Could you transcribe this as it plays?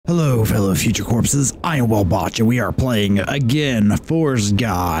Hello, fellow future corpses. I am WillBotch, and we are playing again Force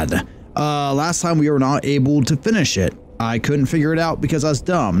God. Last time we were not able to finish it. I couldn't figure it out because I was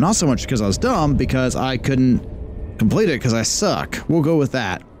dumb. Not so much because I was dumb, because I couldn't complete it because I suck. We'll go with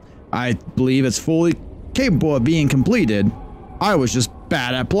that. I believe it's fully capable of being completed. I was just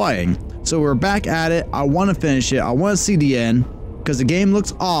bad at playing. So we're back at it. I want to finish it. I want to see the end because the game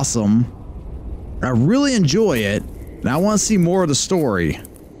looks awesome. I really enjoy it, and I want to see more of the story.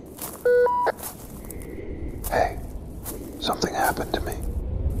 Hey, something happened to me.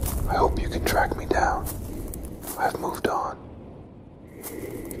 I hope you can track me down. I've moved on.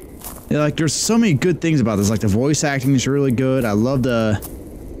 Yeah, like there's so many good things about this. Like the voice acting is really good. I love the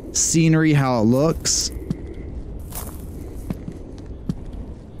scenery, how it looks.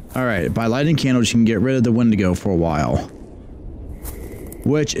 Alright, by lighting candles you can get rid of the Wendigo for a while.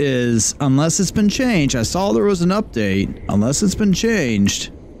 Which is, unless it's been changed, I saw there was an update. Unless it's been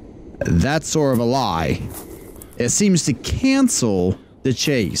changed, that's sort of a lie. It seems to cancel the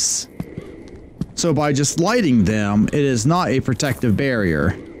chase. So by just lighting them, it is not a protective barrier.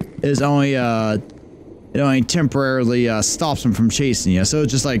 It is only, it only temporarily stops him from chasing you. So it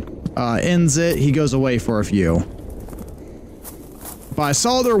just like ends it, he goes away for a few. But I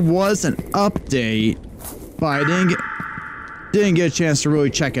saw there was an update, but I didn't get a chance to really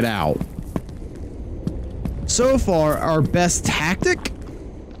check it out. So far, our best tactic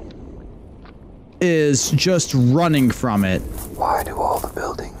is just running from it. Why do all the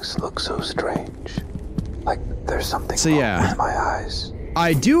buildings look so strange? Like there's something wrong with my eyes.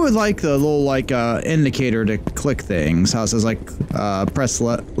 I do like the little like indicator to click things. How it says like press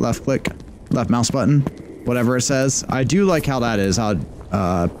left click, left mouse button, whatever it says. I do like how that is. How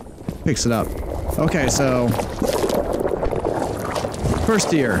it picks it up. Okay, so first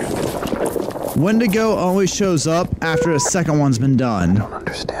tier. Wendigo always shows up after the second one's been done. I don't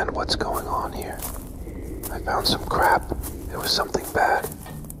understand what's going on here. I found some crap. It was something bad.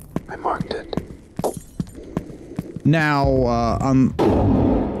 I marked it. Now,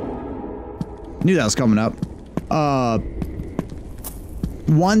 knew that was coming up.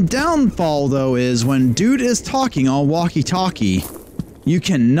 One downfall though is when dude is talking on walkie-talkie, you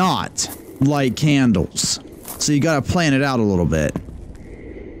cannot light candles. So you gotta plan it out a little bit.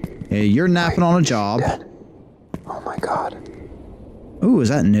 Hey, you're napping on a job. Dead. Oh my god. Ooh, is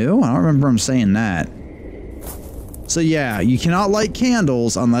that new? I don't remember him saying that. So yeah, you cannot light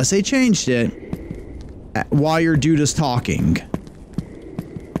candles unless they changed it while your dude is talking.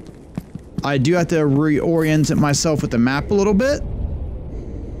 I do have to reorient myself with the map a little bit.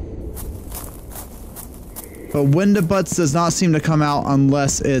 But Wendigo does not seem to come out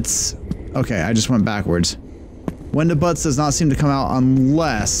unless it's... Okay, I just went backwards. Wendigo does not seem to come out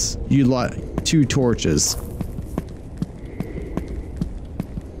unless you light 2 torches.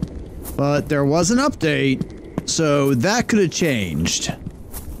 But there was an update, so that could have changed.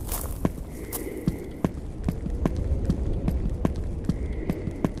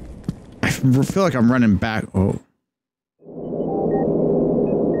 I feel like I'm running back. Oh.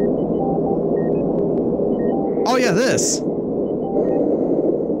 Oh yeah, this.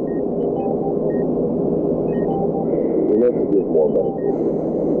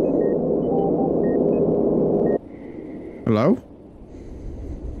 Hello?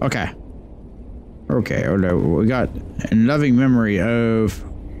 Okay. Okay, oh no, we got a loving memory of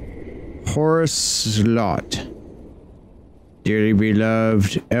Horace Lot, dearly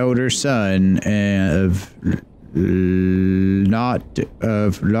beloved elder son of Lot,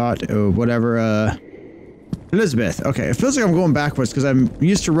 or whatever, Elizabeth. Okay, it feels like I'm going backwards because I'm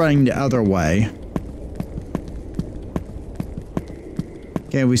used to running the other way.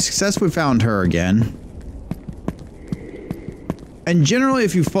 Okay, we successfully found her again. And generally,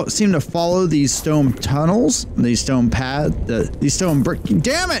 if you seem to follow these stone tunnels, these stone paths, these stone brick,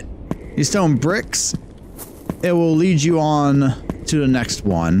 damn it! These stone bricks, it will lead you on to the next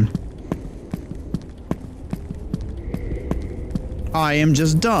one. I am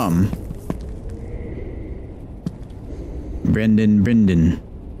just dumb. Brendan.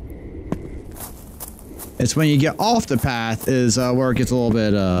 It's when you get off the path is where it gets a little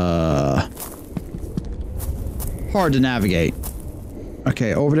bit hard to navigate.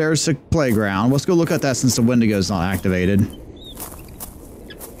 Okay, over there is the playground. Let's go look at that since the Wendigo's not activated.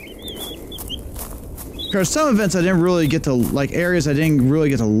 Because some events I didn't really get to, like areas I didn't really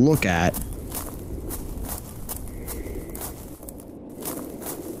get to look at.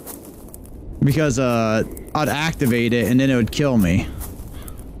 Because I'd activate it and then it would kill me.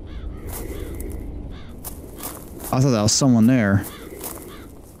 I thought that was someone there.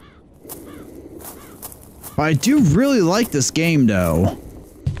 But I do really like this game, though.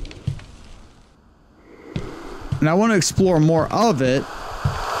 And I want to explore more of it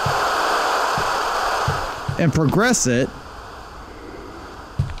and progress it.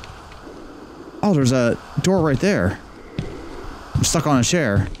 Oh, there's a door right there. I'm stuck on a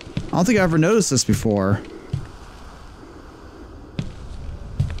chair. I don't think I ever noticed this before.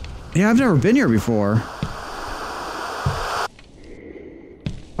 Yeah, I've never been here before.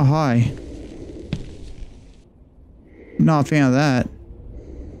 Oh, hi. Not a fan of that.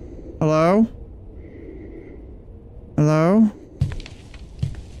 Hello? Hello?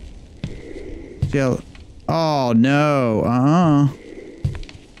 Yeah. Oh, no.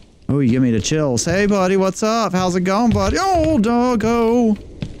 Oh, you give me the chills. Hey, buddy, what's up? How's it going, buddy? Oh, doggo.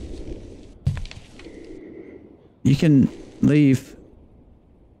 You can leave.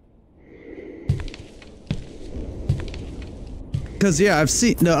 Because, yeah, I've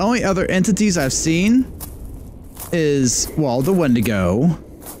seen... The only other entities I've seen is, well, the Wendigo.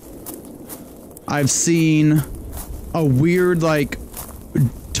 I've seen a weird, like,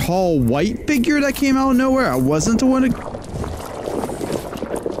 tall white figure that came out of nowhere. I wasn't a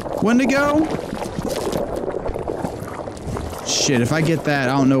Wendigo. Shit, if I get that,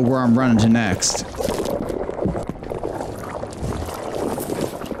 I don't know where I'm running to next.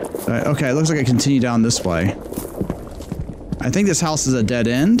 Okay, it looks like I continue down this way. I think this house is a dead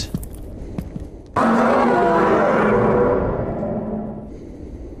end.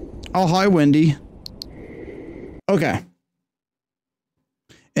 Oh, hi, Wendy. Okay.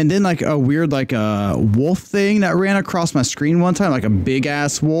 And then, like, a weird, like, a wolf thing that ran across my screen one time, like a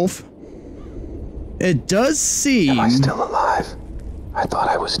big-ass wolf. It does seem... Am I still alive? I thought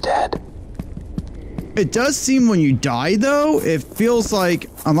I was dead. It does seem when you die, though, it feels like...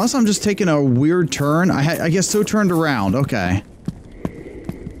 Unless I'm just taking a weird turn. I guess so turned around. Okay.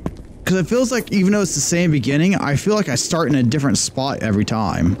 Because it feels like, even though it's the same beginning, I feel like I start in a different spot every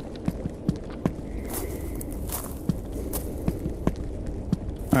time.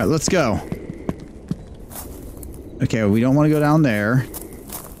 Alright, let's go. Okay, we don't want to go down there.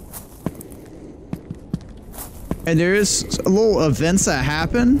 And there is a little events that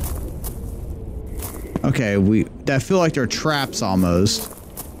happen. Okay, that feel like they're traps almost.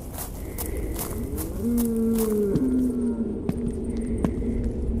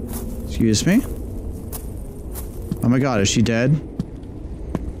 Excuse me? Oh my god, is she dead?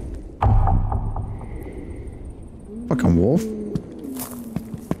 Fucking wolf.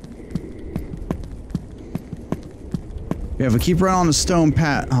 Yeah, if we keep running on the stone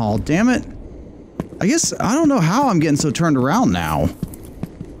path. Oh, damn it. I guess, I don't know how I'm getting so turned around now.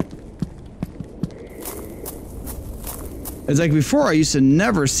 It's like before I used to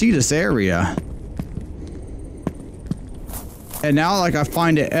never see this area. And now, like, I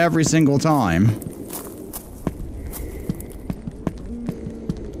find it every single time.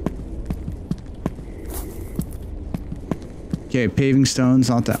 Okay, paving stones,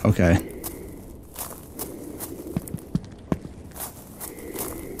 not that. Okay.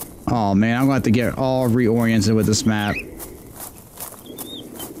 Oh man, I'm gonna have to get all reoriented with this map.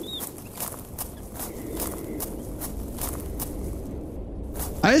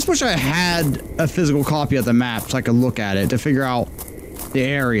 I just wish I had a physical copy of the map so I could look at it to figure out the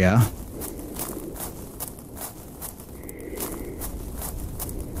area.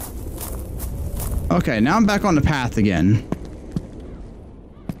 Okay, now I'm back on the path again.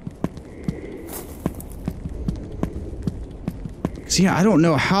 See, I don't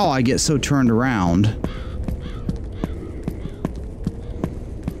know how I get so turned around.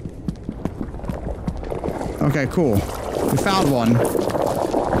 Okay, cool. We found one.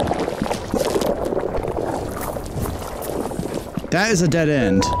 That is a dead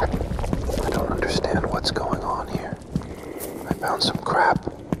end. I don't understand what's going on here. I found some crap.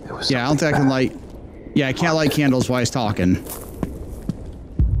 It was yeah, I don't think I can light... Yeah, I can't light candles while he's talking.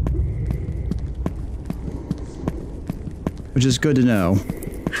 Which is good to know.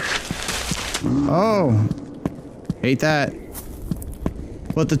 Oh. Hate that.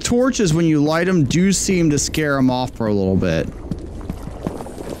 But the torches, when you light them, do seem to scare them off for a little bit.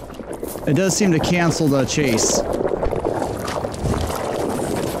 It does seem to cancel the chase.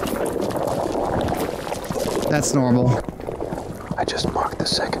 That's normal. I just marked the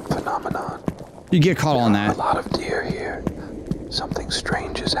second phenomenon. You get caught on that. A lot of deer here. Something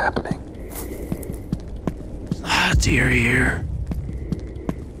strange is happening. Ah, deer here.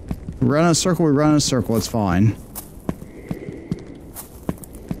 We run in a circle, we run in a circle, it's fine.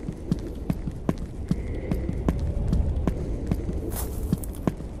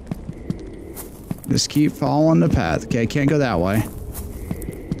 Just keep following the path. Okay, can't go that way.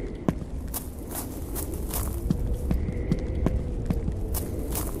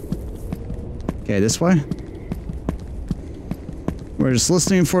 Okay, this way? We're just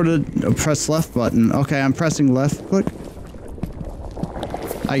listening for the press left button. Okay, I'm pressing left click.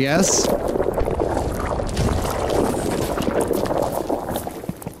 I guess.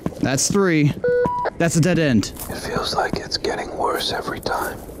 That's 3. That's a dead end. It feels like it's getting worse every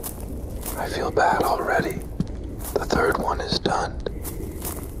time. I feel bad already. The third one is done.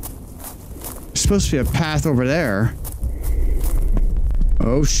 There's supposed to be a path over there.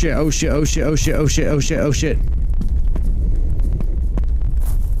 Oh shit, oh shit, oh shit, oh shit, oh shit, oh shit, oh shit.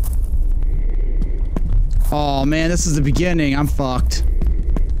 Oh man, this is the beginning. I'm fucked.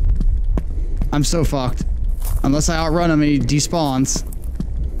 I'm so fucked. Unless I outrun him and he despawns.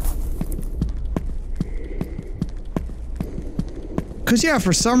 Cause yeah,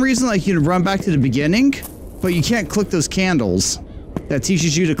 for some reason, like you can run back to the beginning, but you can't click those candles. That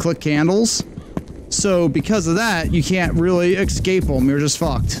teaches you to click candles. So because of that, you can't really escape them. You're just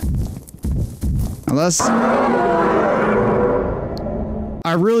fucked. Unless...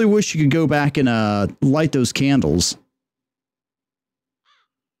 I really wish you could go back and light those candles.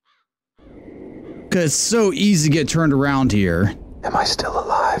 Cause it's so easy to get turned around here. Am I still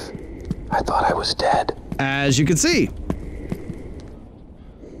alive? I thought I was dead. As you can see.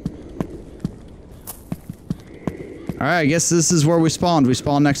 Alright, I guess this is where we spawned. We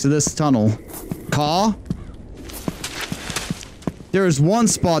spawned next to this tunnel. Caw? There's one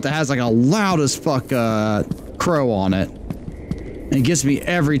spot that has like a loud as fuck crow on it. And it gets me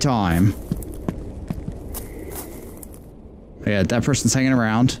every time. Yeah, that person's hanging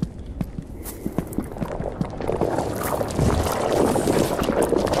around.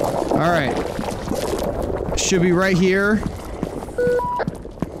 Alright. Should be right here.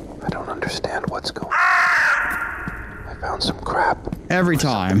 I don't understand what's going on. I found some crap. Every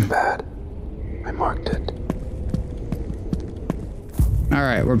time. Bad. I marked it.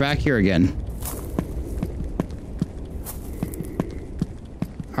 Alright, we're back here again.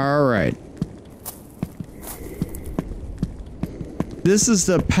 Alright. This is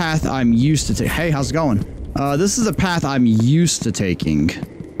the path I'm used to taking. Hey, how's it going? This is the path I'm used to taking.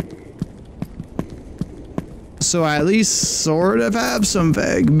 So I at least sort of have some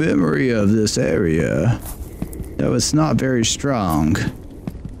vague memory of this area. Though it's not very strong.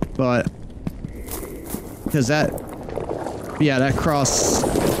 But... because that... yeah, that crosses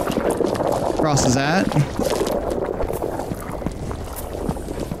that.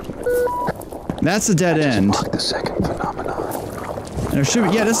 That's a dead end. The second phenomenon. There should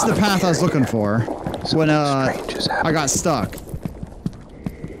be, yeah, this is the path I was looking for when I got stuck.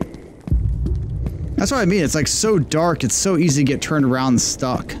 That's what I mean. It's like so dark. It's so easy to get turned around and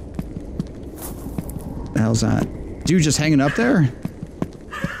stuck. The hell's that? Dude just hanging up there?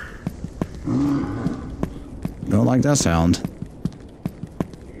 Don't like that sound.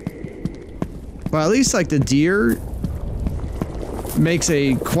 Well, at least like the deer makes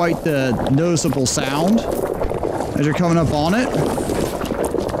a quite the noticeable sound as you're coming up on it.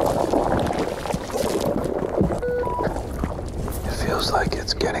 It feels like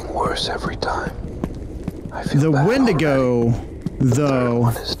it's getting worse every time. I feel the bad Wendigo, already. though,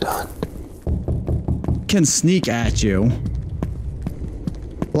 One is done. can sneak at you.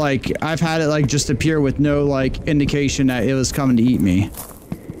 Like, I've had it like just appear with no like indication that it was coming to eat me.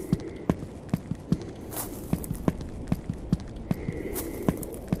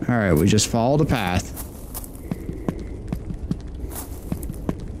 Alright, we just follow the path.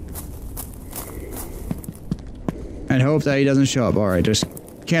 And hope that he doesn't show up. Alright, there's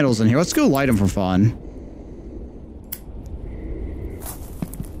candles in here. Let's go light them for fun.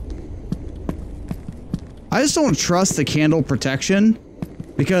 I just don't trust the candle protection.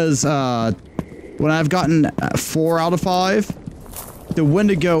 Because, when I've gotten 4 out of 5, the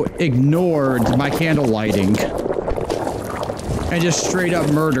Wendigo ignored my candle lighting. And just straight up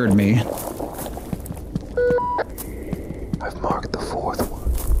murdered me. I've marked the 4th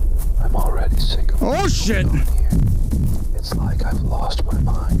one. I'm already sick of Oh shit! It's like I've lost my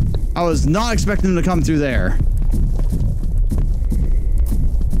mind. I was not expecting them to come through there.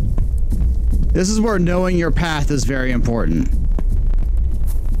 This is where knowing your path is very important.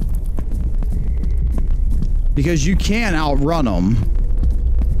 Because you can outrun them.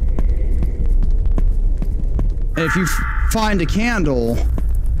 And if you find a candle,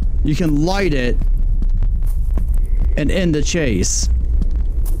 you can light it and end the chase.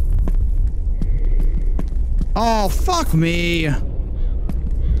 Oh, fuck me.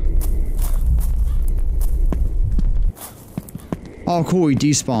 Oh, cool, he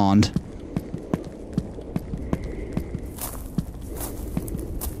despawned.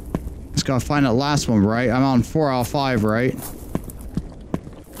 Just gotta find that last one, right? I'm on 4 out of 5, right?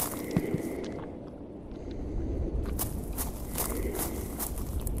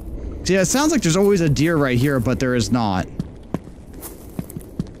 See, it sounds like there's always a deer right here, but there is not.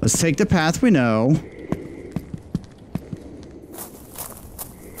 Let's take the path we know.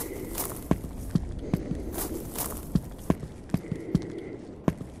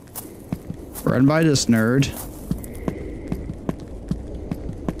 Run by this nerd.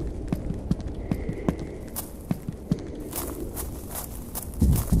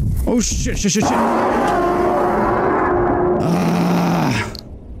 Oh shit, shit, shit, shit. Ah.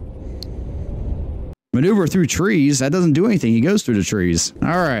 Maneuver through trees. That doesn't do anything. He goes through the trees. All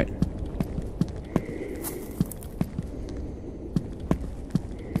right.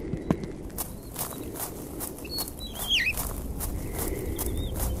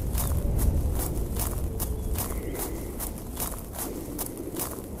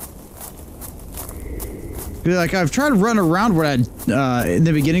 Like, I've tried to run around where that, in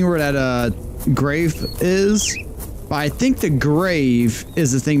the beginning where that, grave is, but I think the grave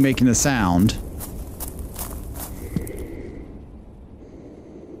is the thing making the sound.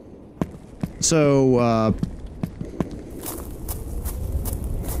 So,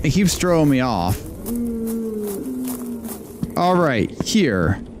 it keeps throwing me off. Alright,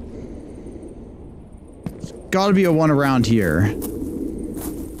 here. Gotta be a one around here.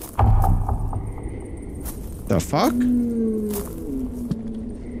 The fuck?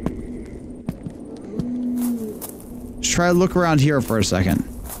 Let's try to look around here for a second.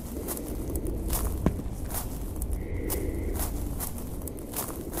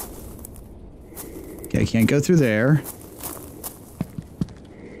 Okay, can't go through there.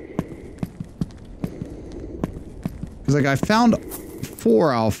 Because, like, I found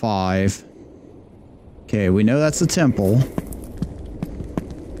 4 out of 5. Okay, we know that's the temple.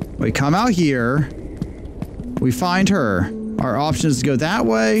 We come out here. We find her. Our option is to go that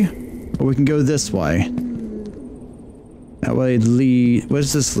way, or we can go this way. That way lead... What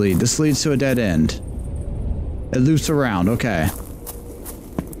does this lead? This leads to a dead end. It loops around, okay.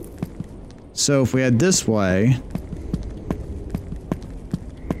 So if we head this way...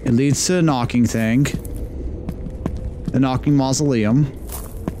 It leads to the knocking thing. The knocking mausoleum.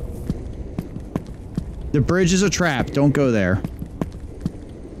 The bridge is a trap. Don't go there.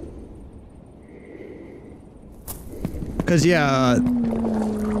 Because, yeah,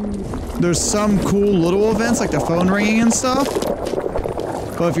 there's some cool little events, like the phone ringing and stuff.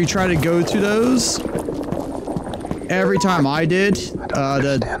 But if you try to go to those, every time I did,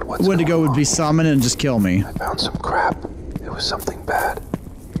 the Wendigo would be summoned and just kill me. I found some crap. It was something bad.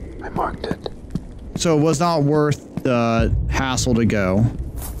 I marked it. So it was not worth the hassle to go.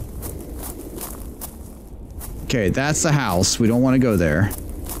 Okay, that's the house. We don't want to go there.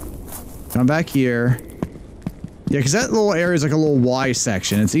 Come back here. Yeah, because that little area is like a little Y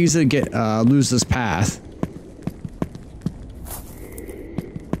section. It's easy to get, lose this path.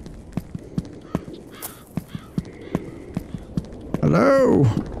 Hello?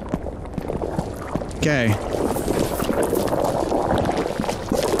 Okay.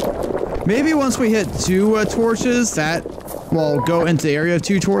 Maybe once we hit 2 torches, that will go into the area of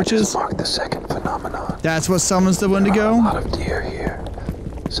 2 torches. Mark the second phenomenon. That's what summons the Wendigo? A lot of deer here.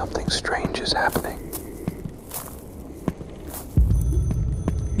 Something strange is happening.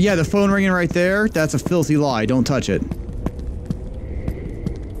 Yeah, the phone ringing right there, that's a filthy lie. Don't touch it.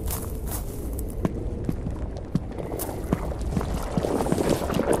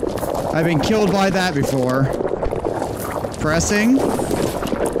 I've been killed by that before. Pressing.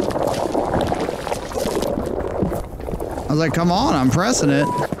 I was like, come on, I'm pressing it.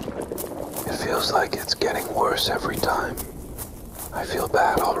 It feels like it's getting worse every time. I feel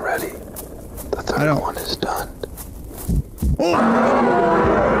bad already. The third one is done. Oh!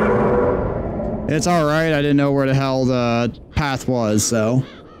 It's alright, I didn't know where the hell the path was, so.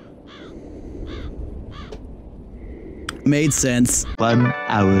 Made sense. 1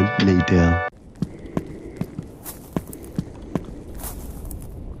 hour later.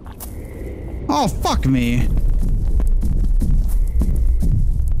 Oh, fuck me.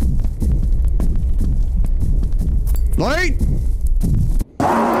 Light!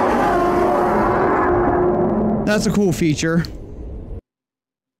 That's a cool feature.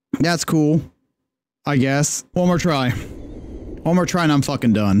 That's cool. I guess. One more try. One more try and I'm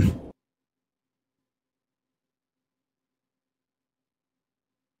fucking done.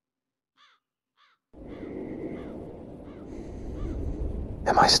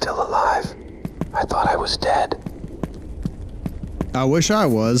 Am I still alive? I thought I was dead. I wish I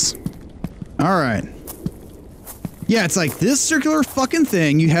was. Alright. Yeah, it's like this circular fucking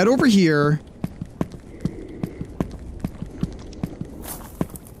thing. You head over here.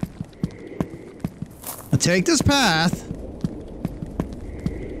 Take this path.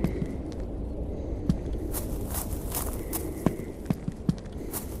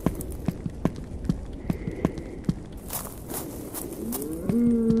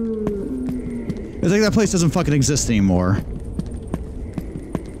 It's like that place doesn't fucking exist anymore.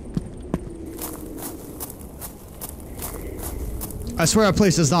 I swear that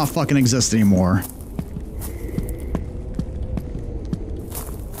place does not fucking exist anymore.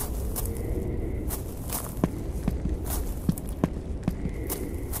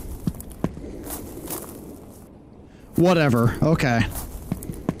 Whatever. Okay.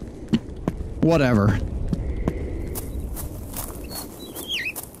 Whatever.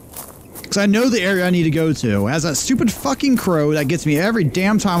 Because I know the area I need to go to. It has that stupid fucking crow that gets me every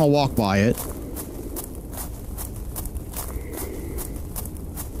damn time I walk by it.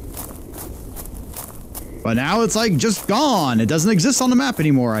 But now it's like just gone. It doesn't exist on the map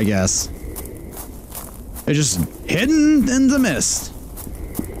anymore, I guess. It's just hidden in the mist.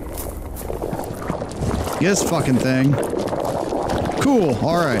 This fucking thing. Cool.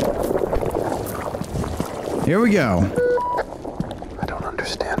 Alright. Here we go. I don't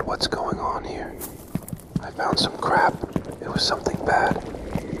understand what's going on here. I found some crap. It was something bad.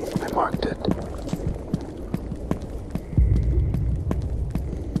 I marked it.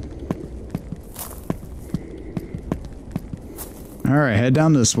 Alright, head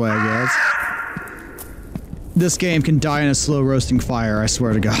down this way, I guess. This game can die in a slow roasting fire, I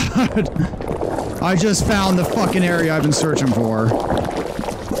swear to God. I just found the fucking area I've been searching for.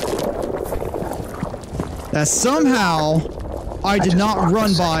 That somehow I did not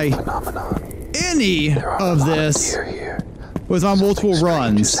run by any of this with my multiple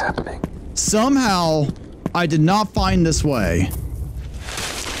runs. Somehow I did not find this way.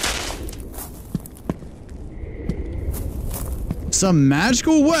 Some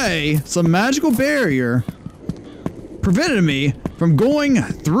magical way, some magical barrier prevented me from going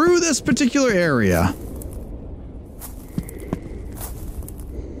through this particular area.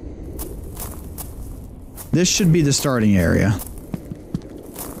 This should be the starting area.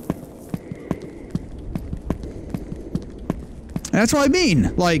 That's what I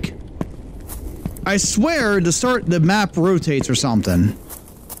mean. Like, I swear the map rotates or something.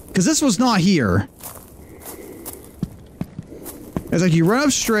 Because this was not here. It's like you run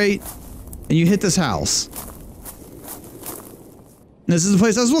up straight and you hit this house. This is the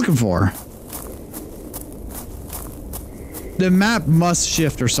place I was looking for. The map must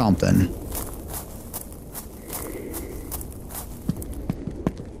shift or something.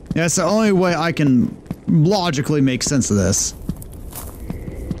 That's the only way I can logically make sense of this.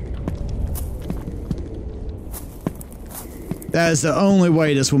 That is the only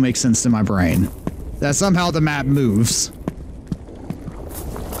way this will make sense to my brain. That somehow the map moves.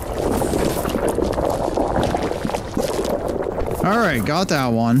 Alright, got that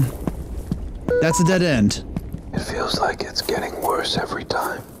one. That's a dead end. It feels like it's getting worse every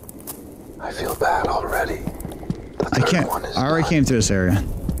time. I feel bad already. The third one is I already came through this area.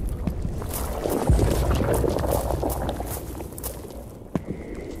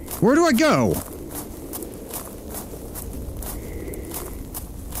 Where do I go?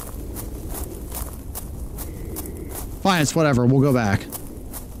 Fine, it's whatever. We'll go back.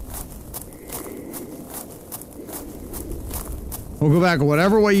 We'll go back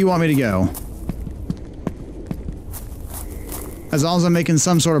whatever way you want me to go. As long as I'm making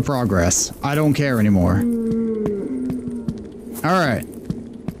some sort of progress. I don't care anymore. Alright.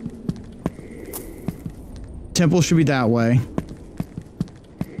 Temple should be that way.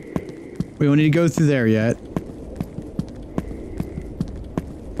 We don't need to go through there yet.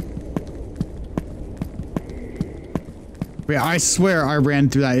 But yeah, I swear I ran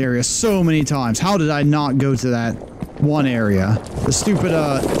through that area so many times. How did I not go to that one area? The stupid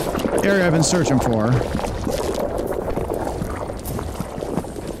area I've been searching for.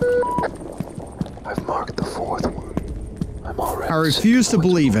 I've marked the fourth one. I'm already. I refuse to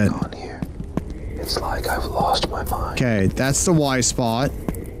believe it. It's like I've lost my mind. Okay, that's the Y spot.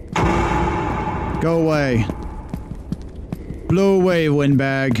 Go away. Blow away,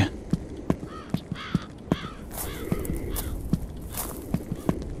 windbag.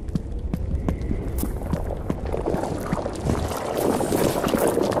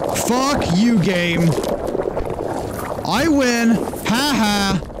 Fuck you, game. I win. Ha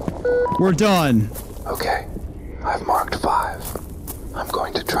ha. We're done. Okay, I've marked 5. I'm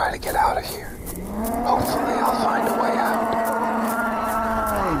going to try to get out of here. Hopefully I'll find a way out.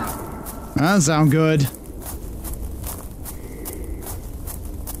 That doesn't sound good.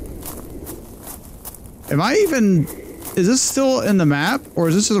 Am I even... Is this still in the map? Or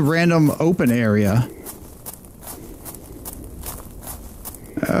is this a random open area?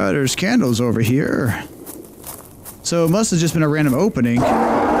 There's candles over here. So it must have just been a random opening.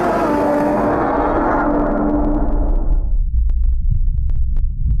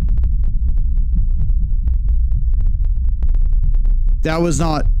 That was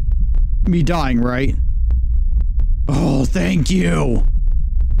not me dying, right? Oh, thank you.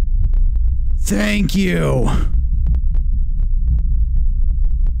 Thank you.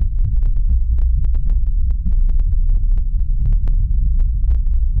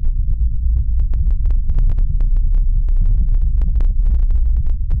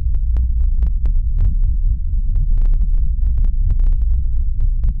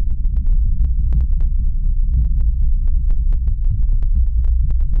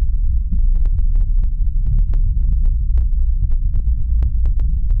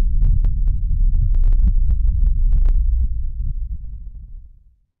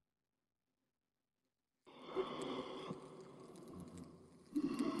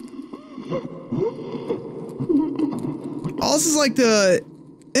 Oh, this is like the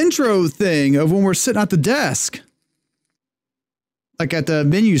intro thing of when we're sitting at the desk. Like at the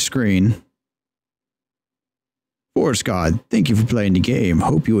menu screen. Forest God, thank you for playing the game.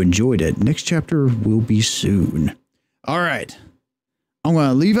 Hope you enjoyed it. Next chapter will be soon. All right. I'm going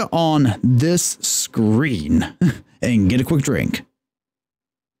to leave it on this screen and get a quick drink.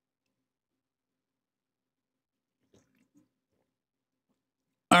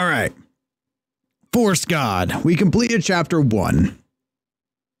 All right. Forest God, we completed chapter 1.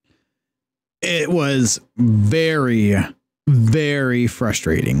 It was very, very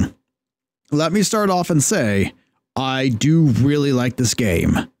frustrating. Let me start off and say, I do really like this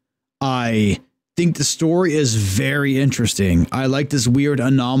game. I think the story is very interesting. I like this weird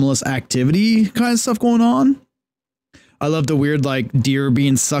anomalous activity kind of stuff going on. I love the weird like deer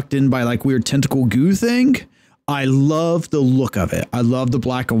being sucked in by like weird tentacle goo thing. I love the look of it. I love the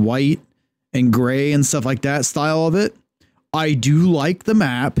black and white and gray and stuff like that style of it. I do like the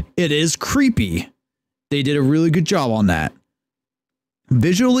map. It is creepy. They did a really good job on that.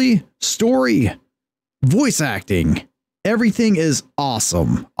 Visually, story, voice acting, everything is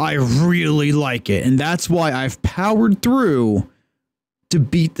awesome. I really like it. And that's why I've powered through to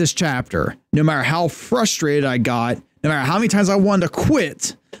beat this chapter. No matter how frustrated I got, no matter how many times I wanted to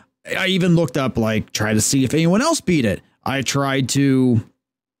quit, I even looked up, like, try to see if anyone else beat it. I tried to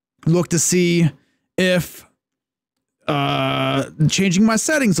look to see if changing my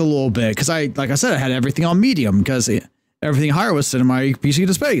settings a little bit, because like I said, I had everything on medium because everything higher was set in my PC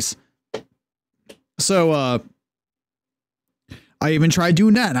to space. So I even tried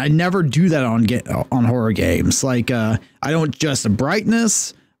doing that, and I never do that on horror games. Like I don't adjust the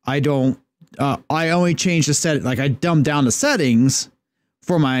brightness. I only change the setting. Like I dumb down the settings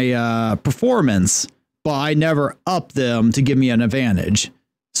for my performance, but I never up them to give me an advantage.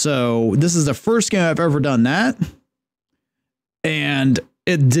 So this is the first game I've ever done that. And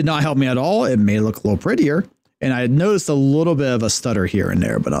it did not help me at all. It made it look a little prettier. And I noticed a little bit of a stutter here and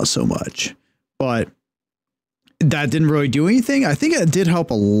there, but not so much. But that didn't really do anything. I think it did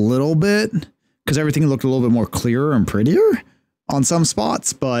help a little bit because everything looked a little bit more clearer and prettier on some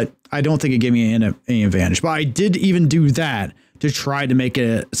spots, but I don't think it gave me any advantage. But I did even do that to try to make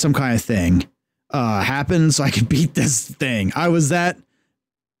it some kind of thing happen so I could beat this thing. I was that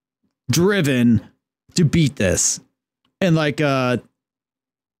driven to beat this. And like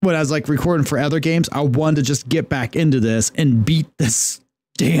when I was like recording for other games, I wanted to just get back into this and beat this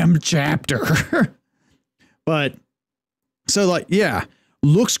damn chapter. But so like, yeah,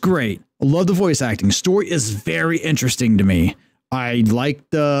 looks great. I love the voice acting. Story is very interesting to me. I like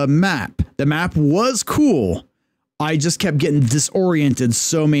the map. The map was cool. I just kept getting disoriented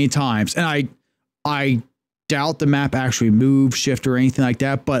so many times. And I doubt the map actually moved, shift, or anything like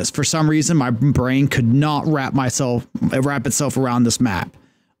that. But for some reason, my brain could not wrap itself around this map.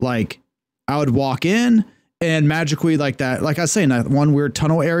 Like I would walk in and magically like that, like I was saying, that one weird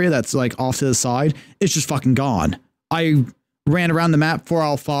tunnel area that's like off to the side, it's just fucking gone. I ran around the map 4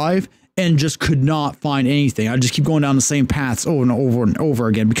 out of 5 and just could not find anything. I just keep going down the same paths over and over and over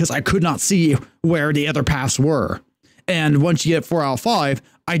again because I could not see where the other paths were. And once you get 4 out of 5,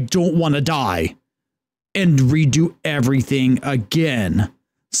 I don't want to die and redo everything again.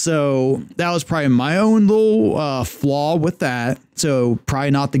 So that was probably my own little flaw with that. So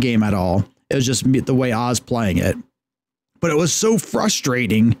probably not the game at all. It was just the way I was playing it. But it was so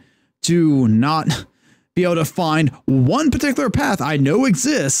frustrating to not be able to find one particular path I know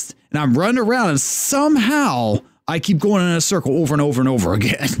exists, and I'm running around and somehow I keep going in a circle over and over and over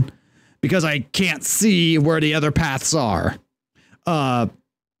again because I can't see where the other paths are.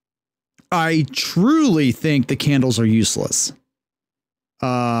 I truly think the candles are useless.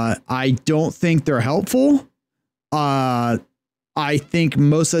 I don't think they're helpful. I think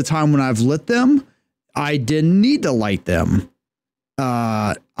most of the time when I've lit them, I didn't need to light them.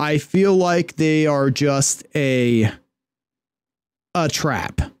 I feel like they are just a a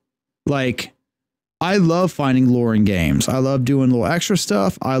trap. Like, I love finding lore in games. I love doing little extra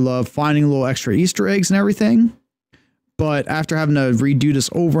stuff. I love finding little extra Easter eggs and everything. But after having to redo this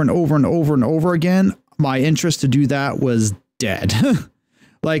over and over and over and over again, my interest to do that was dead.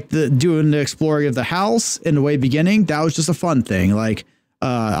 Like doing the exploring of the house in the way beginning, that was just a fun thing. Like,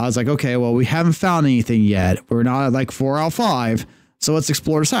 I was like, okay, well, we haven't found anything yet. We're not at like 4 out of 5. So let's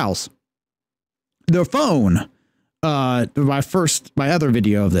explore this house. The phone, my other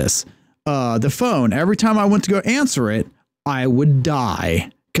video of this, the phone, every time I went to go answer it, I would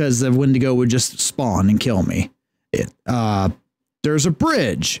die because the Wendigo would just spawn and kill me. There's a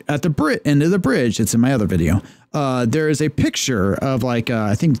bridge at the end of the bridge. It's in my other video. There is a picture of like,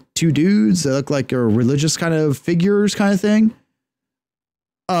 I think 2 dudes that look like a religious kind of figures kind of thing.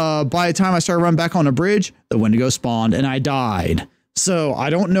 By the time I started running back on the bridge, the Wendigo spawned and I died. So I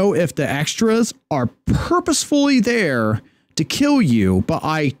don't know if the extras are purposefully there to kill you, but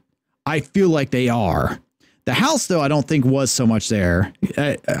I feel like they are. The house, though, I don't think was so much there.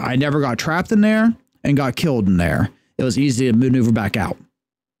 I never got trapped in there and got killed in there. It was easy to maneuver back out.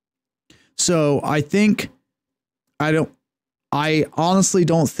 So I honestly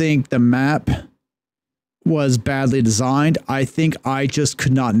don't think the map was badly designed. I think I just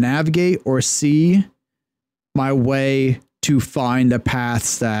could not navigate or see my way to find the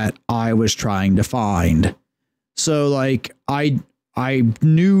paths that I was trying to find. So like I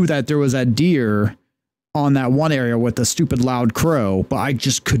knew that there was that deer on that one area with the stupid loud crow, but I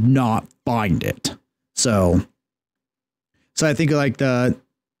just could not find it. So I think like the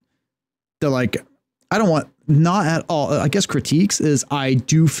like, I don't want, not at all, I guess critiques is I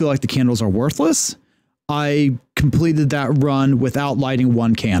do feel like the candles are worthless. I completed that run without lighting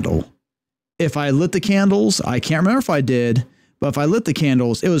 1 candle. If I lit the candles, I can't remember if I did, but if I lit the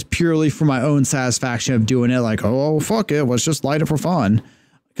candles, it was purely for my own satisfaction of doing it. Like, oh, fuck it, let's just light it for fun.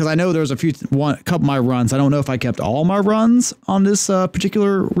 Because I know there's a couple of my runs. I don't know if I kept all my runs on this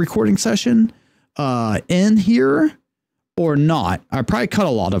particular recording session in here or not. I probably cut a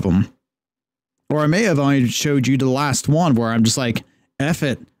lot of them. Or I may have only showed you the last one where I'm just like, F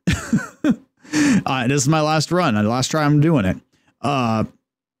it. This is my last run. The last try I'm doing it.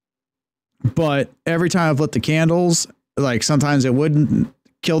 But every time I've lit the candles, like sometimes it wouldn't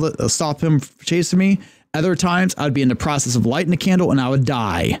stop him from chasing me. Other times I'd be in the process of lighting the candle and I would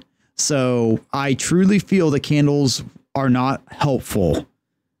die. So I truly feel the candles are not helpful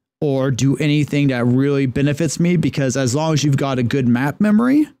or do anything that really benefits me, because as long as you've got a good map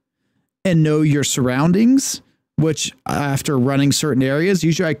memory and know your surroundings, which after running certain areas,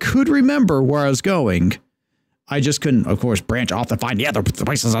 usually I could remember where I was going. I just couldn't, of course, branch off to find the other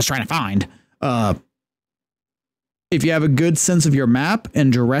places I was trying to find. If you have a good sense of your map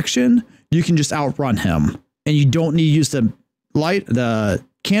and direction, you can just outrun him. And you don't need to use the light, the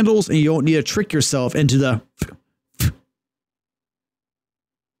candles, and you don't need to trick yourself into the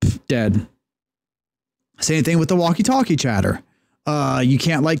dead. Same thing with the walkie-talkie chatter. You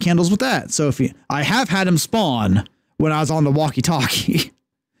can't light candles with that. So I have had him spawn when I was on the walkie-talkie.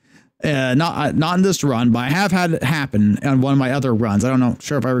 Not in this run, but I have had it happen on one of my other runs. I don't know,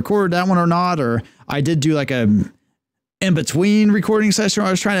 sure if I recorded that one or not, or I did do like a in-between recording session where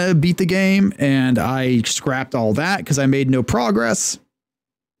I was trying to beat the game and I scrapped all that because I made no progress.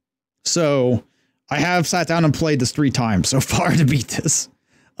 So I have sat down and played this 3 times so far to beat this.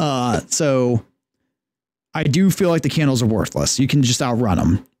 So I do feel like the candles are worthless. You can just outrun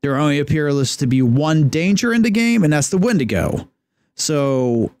them. There only appears to be one danger in the game, and that's the Wendigo.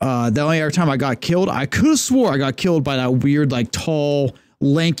 So the only other time I got killed, I could have swore I got killed by that weird, like, tall,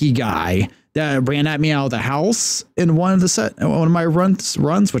 lanky guy that ran at me out of the house in one of my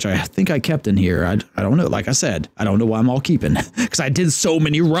runs, which I think I kept in here. I don't know. Like I said, I don't know why I'm all keeping, because I did so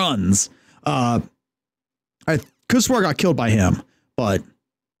many runs. I could have swore I got killed by him, but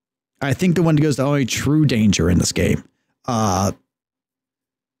I think the Wendigo is the only true danger in this game. I'm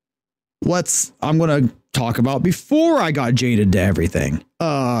going to talk about before I got jaded to everything.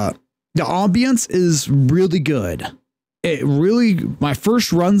 The ambience is really good. It really, my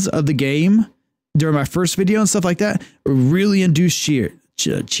first runs of the game during my first video and stuff like that really induced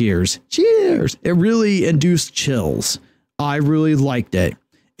cheers. It really induced chills. I really liked it.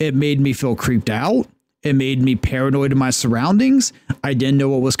 It made me feel creeped out. It made me paranoid of my surroundings. I didn't know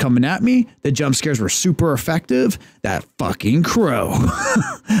what was coming at me. The jump scares were super effective. That fucking crow.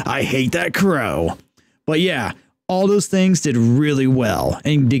 I hate that crow. But yeah, all those things did really well.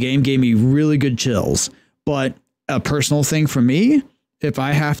 And the game gave me really good chills. But a personal thing for me, if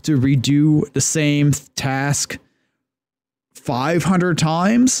I have to redo the same task 500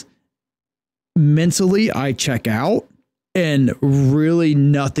 times, mentally I check out. and really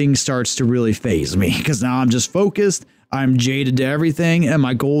nothing starts to really faze me because now I'm just focused. I'm jaded to everything, and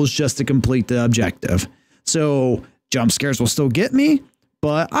my goal is just to complete the objective. So jump scares will still get me,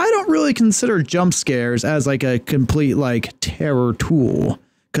 but I don't really consider jump scares as like a complete like terror tool,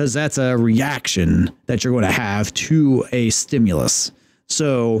 because that's a reaction that you're going to have to a stimulus.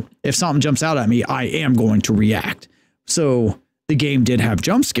 So if something jumps out at me, I am going to react. So the game did have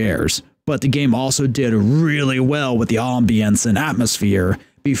jump scares, but the game also did really well with the ambience and atmosphere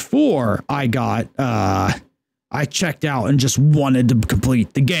before I got, I checked out and just wanted to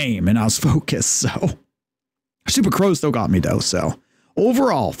complete the game and I was focused. So Super Crow still got me though. So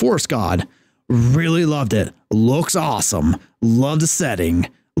overall, Forest God, really loved it. Looks awesome. Love the setting.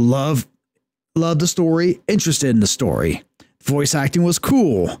 Love the story. Interested in the story. Voice acting was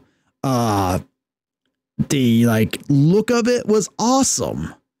cool. The like look of it was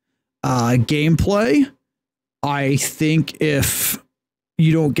awesome. Gameplay, I think if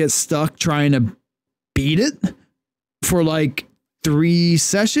you don't get stuck trying to beat it for like 3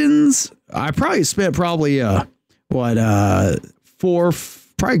 sessions, I probably spent probably probably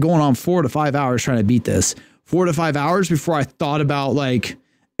going on 4 to 5 hours trying to beat this. 4 to 5 hours before I thought about like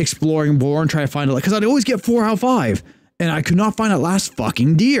exploring more and trying to find it, because I'd always get 4 out of 5 and I could not find that last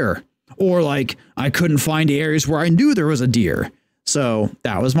fucking deer, or like I couldn't find areas where I knew there was a deer. So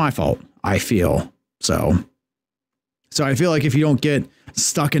that was my fault, I feel. So I feel like if you don't get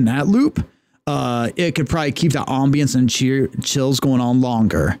stuck in that loop, it could probably keep the ambience and chills going on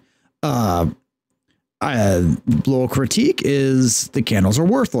longer. Little critique is the candles are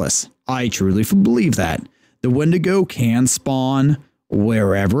worthless. I truly believe that. The Wendigo can spawn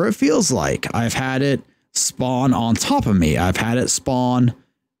wherever it feels like. I've had it spawn on top of me. I've had it spawn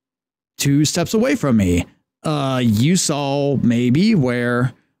 2 steps away from me. You saw maybe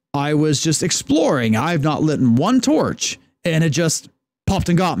where I was just exploring. I've not lit one torch and it just popped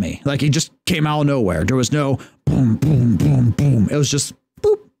and got me. Like it just came out of nowhere. There was no boom, boom, boom, boom. It was just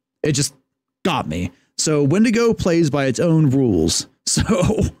boop. It just got me. So Wendigo plays by its own rules. So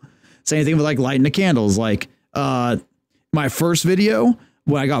same thing with like lighting the candles. Like my first video,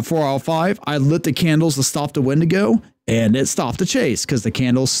 when I got 4 out of 5, I lit the candles to stop the Wendigo and it stopped the chase because the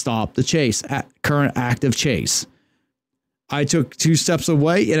candles stopped the chase at current active chase. I took 2 steps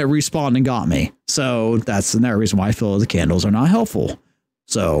away and it respawned and got me. So that's another reason why I feel the candles are not helpful.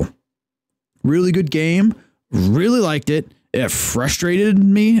 So really good game. Really liked it. It frustrated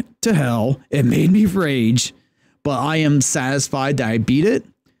me to hell. It made me rage, but I am satisfied that I beat it.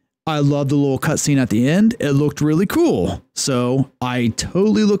 I love the little cutscene at the end. It looked really cool. So I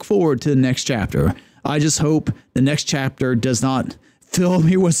totally look forward to the next chapter. I just hope the next chapter does not fill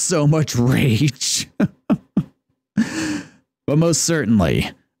me with so much rage. But most certainly,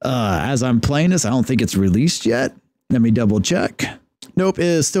 as I'm playing this, I don't think it's released yet. Let me double check. Nope, it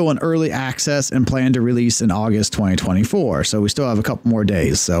is still in early access and planned to release in August 2024. So we still have a couple more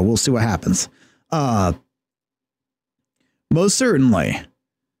days. So we'll see what happens. Most certainly,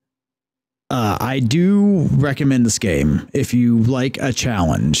 I do recommend this game if you like a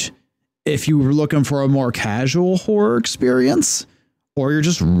challenge. If you were looking for a more casual horror experience, or you're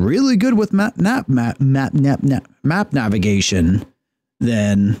just really good with map navigation,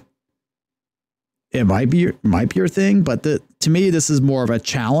 then it might be your thing. But to me, this is more of a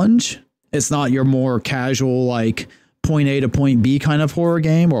challenge. It's not your more casual, like point A to point B kind of horror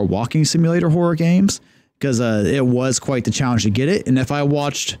game or walking simulator horror games, because it was quite the challenge to get it. And if I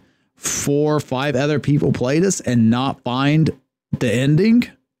watched 4 or 5 other people play this and not find the ending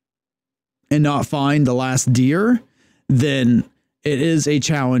and not find the last deer, then it is a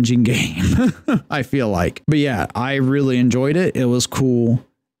challenging game, I feel like. But yeah, I really enjoyed it. It was cool.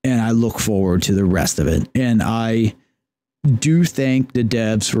 And I look forward to the rest of it. And I do thank the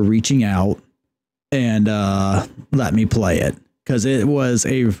devs for reaching out and let me play it, because it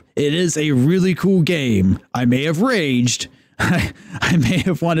is a really cool game. I may have raged. I may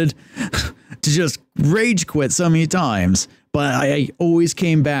have wanted to just rage quit so many times, but I always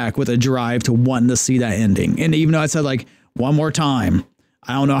came back with a drive to wanting to see that ending. And even though I said like one more time,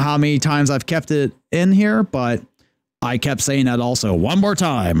 I don't know how many times I've kept it in here, but I kept saying that also. One more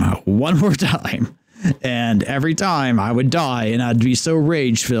time. And every time I would die and I'd be so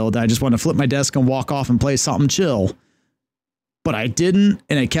rage filled, I just want to flip my desk and walk off and play something chill. But I didn't,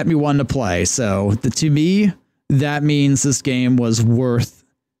 and it kept me wanting to play. So to me, that means this game was worth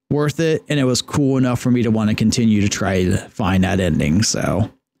it, and it was cool enough for me to want to continue to try to find that ending.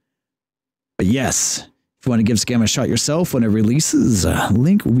 So, but yes, if you want to give this game a shot yourself when it releases,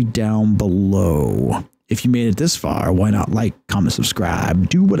 link will be down below. If you made it this far, why not like, comment, subscribe,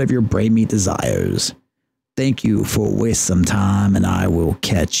 do whatever your brain meat desires. Thank you for wasting some time, and I will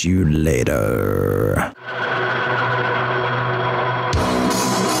catch you later.